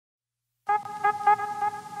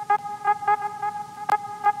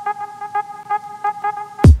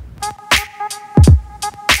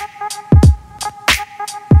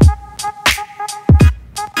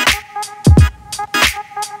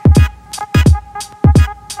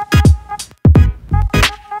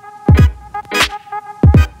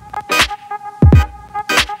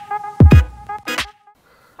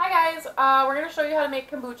make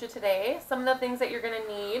kombucha today. Some of the things that you're going to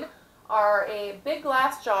need are a big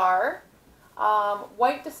glass jar,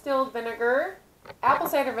 white distilled vinegar, apple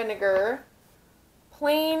cider vinegar,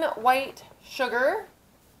 plain white sugar,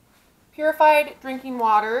 purified drinking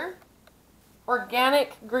water,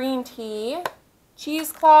 organic green tea,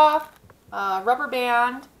 cheesecloth, rubber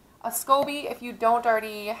band, a SCOBY. If you don't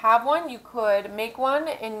already have one, you could make one,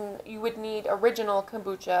 and you would need original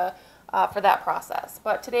kombucha for that process.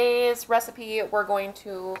 But today's recipe, we're going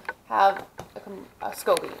to have a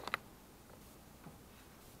SCOBY.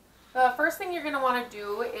 The first thing you're going to want to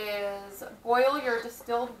do is boil your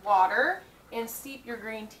distilled water and steep your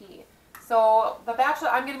green tea. So the batch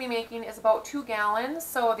that I'm going to be making is about 2 gallons.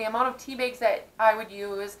 So the amount of tea bags that I would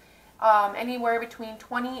use, anywhere between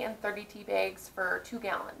 20 and 30 tea bags for 2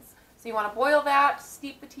 gallons. So you want to boil that,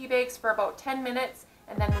 steep the tea bags for about 10 minutes,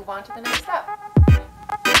 and then move on to the next step.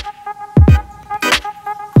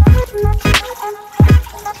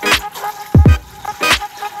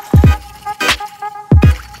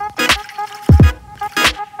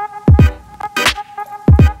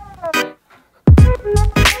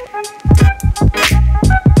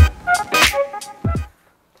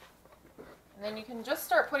 And then you can just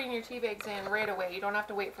start putting your tea bags in right away. You don't have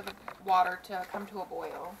to wait for the water to come to a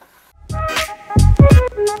boil.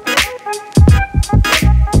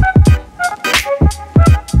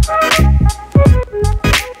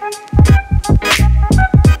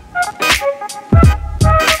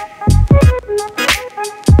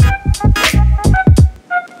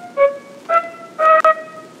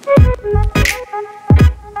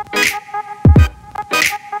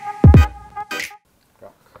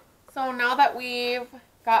 So now that we've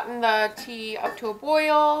gotten the tea up to a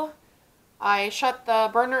boil, I shut the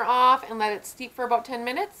burner off and let it steep for about 10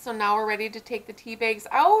 minutes. So now we're ready to take the tea bags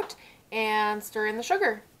out and stir in the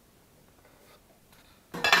sugar.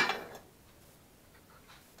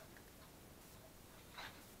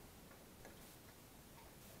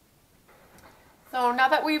 So now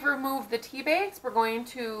that we've removed the tea bags, we're going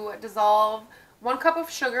to dissolve 1 cup of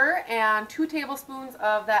sugar and 2 tablespoons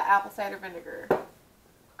of that apple cider vinegar.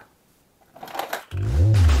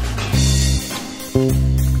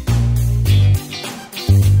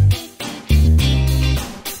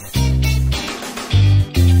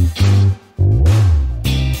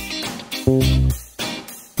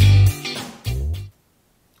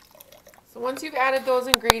 Once you've added those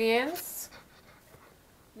ingredients,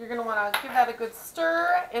 you're going to want to give that a good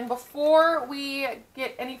stir. And before we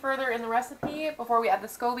get any further in the recipe, before we add the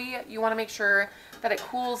SCOBY, you want to make sure that it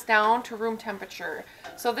cools down to room temperature.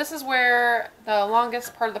 So this is where the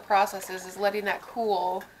longest part of the process is letting that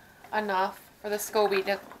cool enough for the SCOBY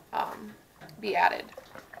to be added.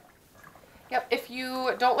 Yep, if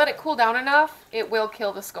you don't let it cool down enough, it will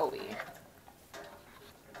kill the SCOBY.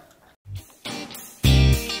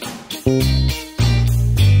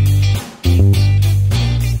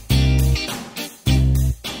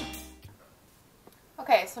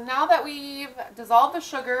 Okay, so now that we've dissolved the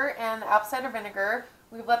sugar and the apple cider vinegar,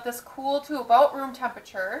 we've let this cool to about room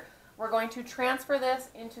temperature. We're going to transfer this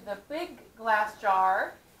into the big glass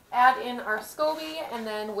jar, add in our SCOBY, and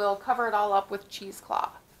then we'll cover it all up with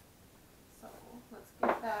cheesecloth. So let's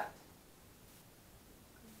get that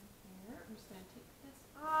here. I'm just going to take this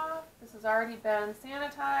off. This has already been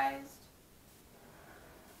sanitized.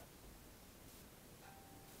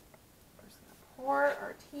 We're just going to pour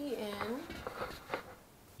our tea in.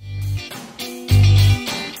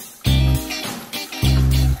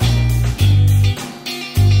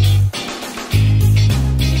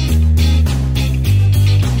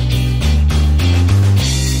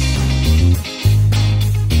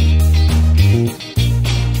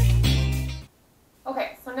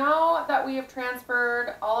 Okay, so now that we have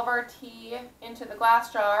transferred all of our tea into the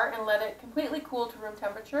glass jar and let it completely cool to room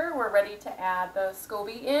temperature, we're ready to add the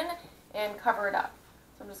SCOBY in and cover it up.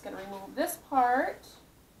 So I'm just going to remove this part.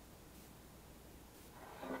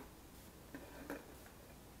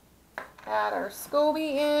 Add our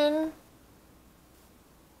SCOBY in.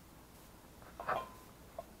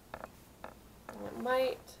 And it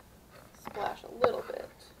might splash a little bit.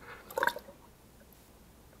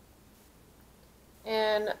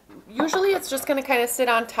 And usually it's just going to kind of sit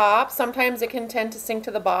on top. Sometimes it can tend to sink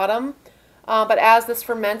to the bottom. But as this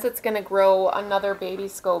ferments, it's going to grow another baby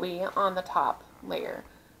SCOBY on the top layer.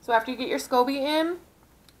 So after you get your SCOBY in,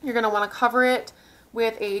 you're going to want to cover it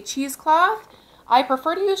with a cheesecloth. I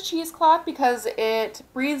prefer to use cheesecloth because it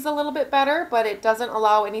breathes a little bit better, but it doesn't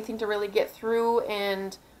allow anything to really get through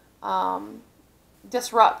and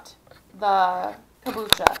disrupt the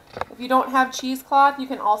kombucha. If you don't have cheesecloth, you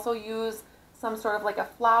can also use some sort of like a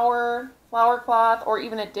flour cloth or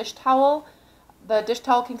even a dish towel. the dish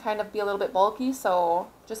towel can kind of be a little bit bulky, so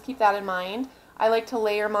just keep that in mind. I like to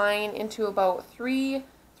layer mine into about three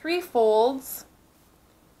folds,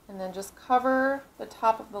 and then just cover the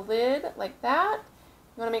top of the lid like that.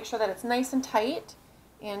 You want to make sure that it's nice and tight,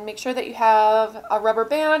 and make sure that you have a rubber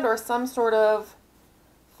band or some sort of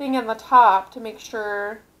thing on the top to make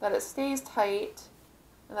sure that it stays tight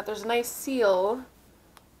and that there's a nice seal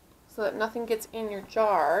so that nothing gets in your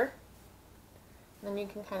jar. And then you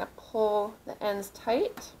can kind of pull the ends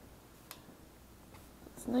tight.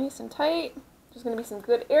 It's nice and tight. There's going to be some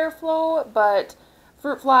good airflow, but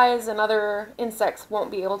fruit flies and other insects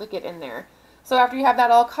won't be able to get in there. So after you have that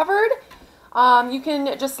all covered, you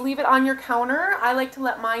can just leave it on your counter. I like to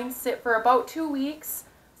let mine sit for about 2 weeks.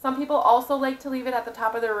 Some people also like to leave it at the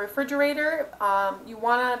top of their refrigerator. You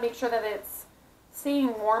want to make sure that it's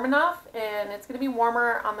staying warm enough, and it's going to be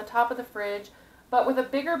warmer on the top of the fridge. But with a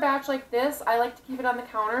bigger batch like this, I like to keep it on the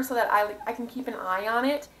counter so that I can keep an eye on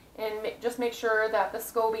it and just make sure that the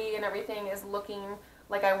SCOBY and everything is looking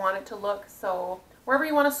like I want it to look. So wherever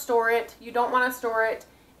you want to store it, you don't want to store it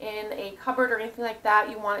in a cupboard or anything like that.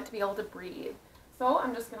 You want it to be able to breathe. So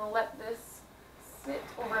I'm just going to let this sit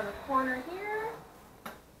over in the corner here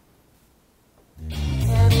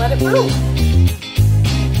and let it brew.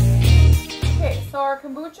 Okay, so our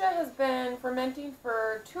kombucha has been fermenting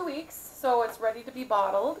for 2 weeks, so it's ready to be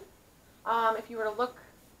bottled. If you were to look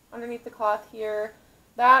underneath the cloth here,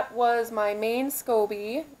 that was my main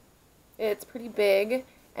SCOBY. It's pretty big,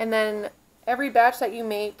 and then every batch that you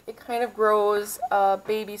make, it kind of grows a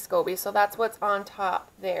baby SCOBY, so that's what's on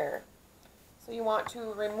top there. So you want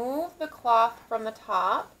to remove the cloth from the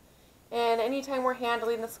top, and anytime we're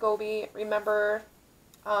handling the SCOBY, remember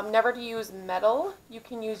never to use metal. You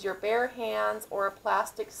can use your bare hands or a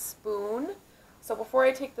plastic spoon. So before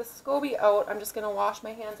I take the SCOBY out, I'm just going to wash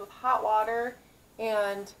my hands with hot water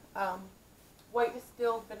and white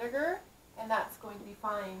distilled vinegar, and that's going to be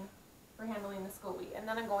fine for handling the SCOBY. And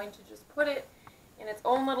then I'm going to just put it in its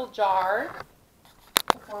own little jar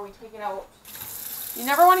before we take it out. You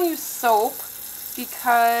never want to use soap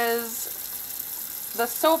because the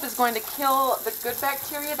soap is going to kill the good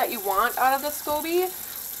bacteria that you want out of the SCOBY.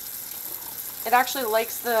 It actually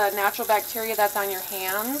likes the natural bacteria that's on your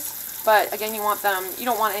hands, but again, you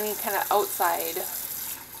don't want any kind of outside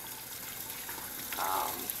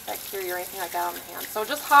bacteria or anything like that on the hands. So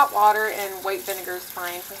just hot water and white vinegar is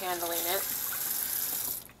fine for handling it.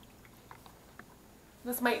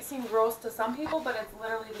 This might seem gross to some people, but it's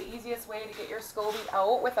literally the easiest way to get your SCOBY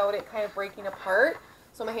out without it kind of breaking apart.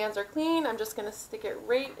 So my hands are clean. I'm just going to stick it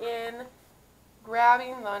right in,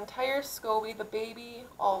 grabbing the entire SCOBY, the baby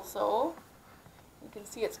also. You can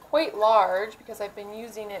see it's quite large because I've been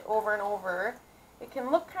using it over and over. It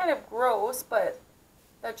can look kind of gross, but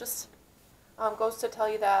that just goes to tell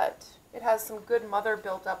you that it has some good mother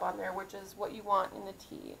built up on there, which is what you want in the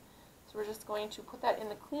tea. So we're just going to put that in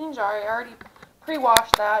the clean jar. I already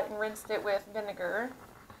pre-washed that and rinsed it with vinegar.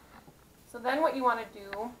 So then what you want to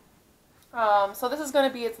do, so this is going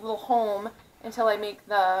to be its little home until I make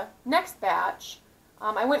the next batch.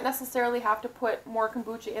 I wouldn't necessarily have to put more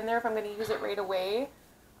kombucha in there if I'm going to use it right away.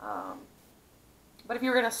 But if you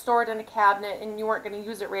were going to store it in a cabinet and you weren't going to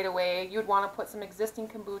use it right away, you'd want to put some existing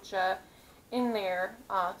kombucha in there,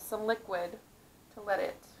 some liquid, to let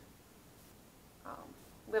it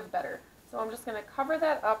live better. So I'm just going to cover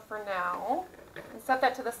that up for now and set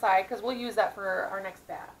that to the side because we'll use that for our next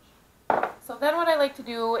batch. So then what I like to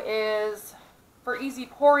do is, for easy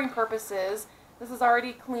pouring purposes, this is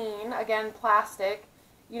already clean, again plastic.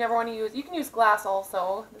 You never want to use, you can use glass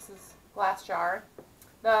also, this is glass jar.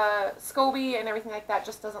 The SCOBY and everything like that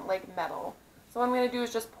just doesn't like metal. So what I'm going to do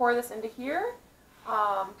is just pour this into here,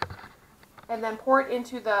 and then pour it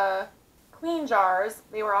into the clean jars.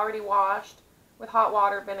 They were already washed with hot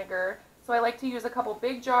water, vinegar. So I like to use a couple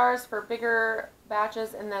big jars for bigger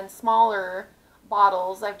batches and then smaller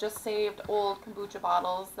bottles. I've just saved old kombucha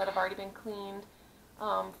bottles that have already been cleaned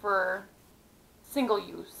for single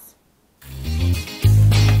use.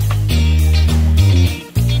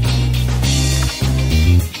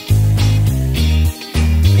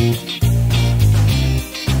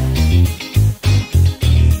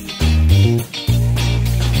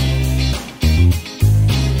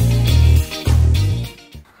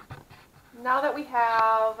 Now that we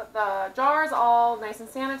have the jars all nice and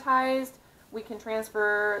sanitized, we can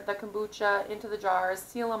transfer the kombucha into the jars,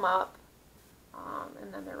 seal them up,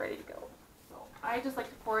 and then they're ready to go. So I just like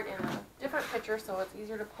to pour it in a different pitcher so it's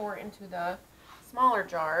easier to pour into the smaller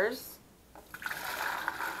jars.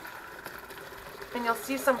 And you'll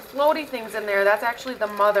see some floaty things in there. That's actually the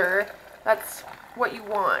mother. That's what you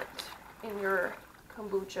want in your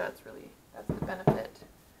kombucha. It's really That's the benefit.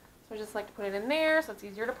 So I just like to put it in there so it's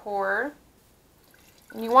easier to pour.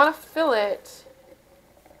 And you want to fill it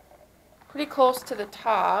pretty close to the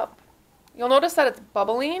top. You'll notice that it's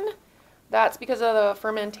bubbling. That's because of the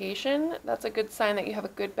fermentation. That's a good sign that you have a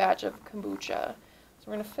good batch of kombucha. So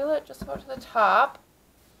we're going to fill it just about to the top.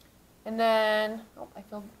 And then, oh, I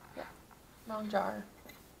filled, yeah, wrong jar.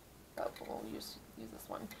 Oh, we'll use this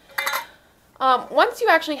one. Once you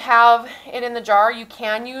actually have it in the jar, you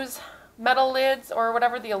can use metal lids or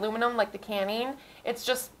whatever, the aluminum, like the canning. It's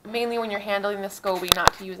just mainly when you're handling the SCOBY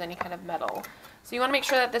not to use any kind of metal. So you want to make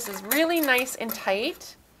sure that this is really nice and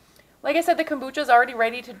tight. Like I said, the kombucha is already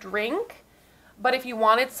ready to drink, but if you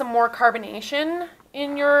wanted some more carbonation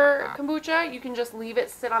in your kombucha, you can just leave it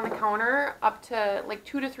sit on the counter up to like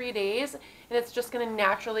 2 to 3 days, and it's just going to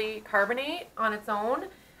naturally carbonate on its own.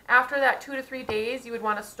 After that 2 to 3 days, you would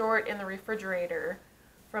want to store it in the refrigerator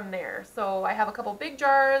from there. So I have a couple big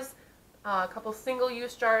jars, a couple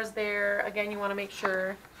single-use jars there. Again, you want to make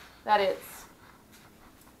sure that it's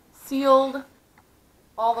sealed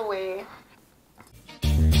all the way.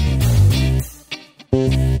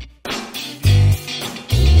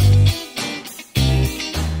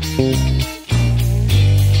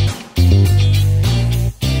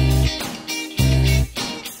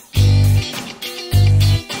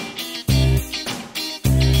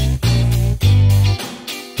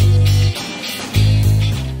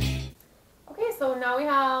 So now we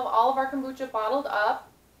have all of our kombucha bottled up.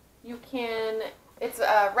 It's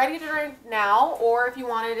ready to drink now, or if you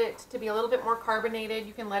wanted it to be a little bit more carbonated,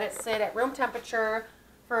 you can let it sit at room temperature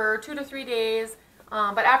for 2 to 3 days.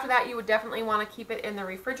 But after that, you would definitely want to keep it in the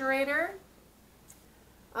refrigerator.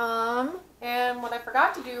 And what I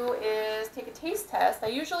forgot to do is take a taste test. I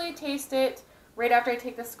usually taste it right after I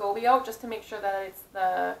take the SCOBY out, just to make sure that it's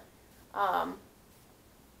the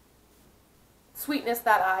sweetness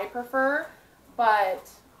that I prefer. But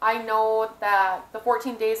I know that the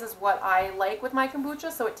 14 days is what I like with my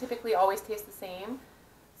kombucha, so it typically always tastes the same.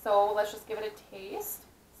 So let's just give it a taste,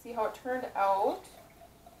 see how it turned out.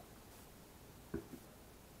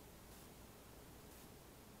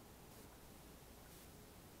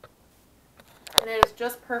 And it is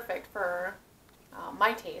just perfect for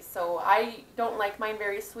my taste. So I don't like mine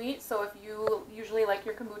very sweet, so if you usually like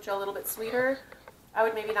your kombucha a little bit sweeter, I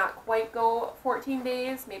would maybe not quite go 14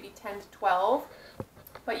 days, maybe 10 to 12.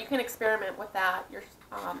 But you can experiment with that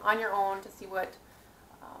on your own to see what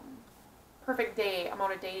perfect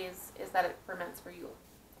amount of days is that it ferments for you.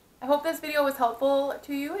 I hope this video was helpful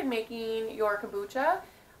to you in making your kombucha.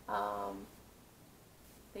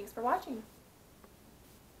 Thanks for watching.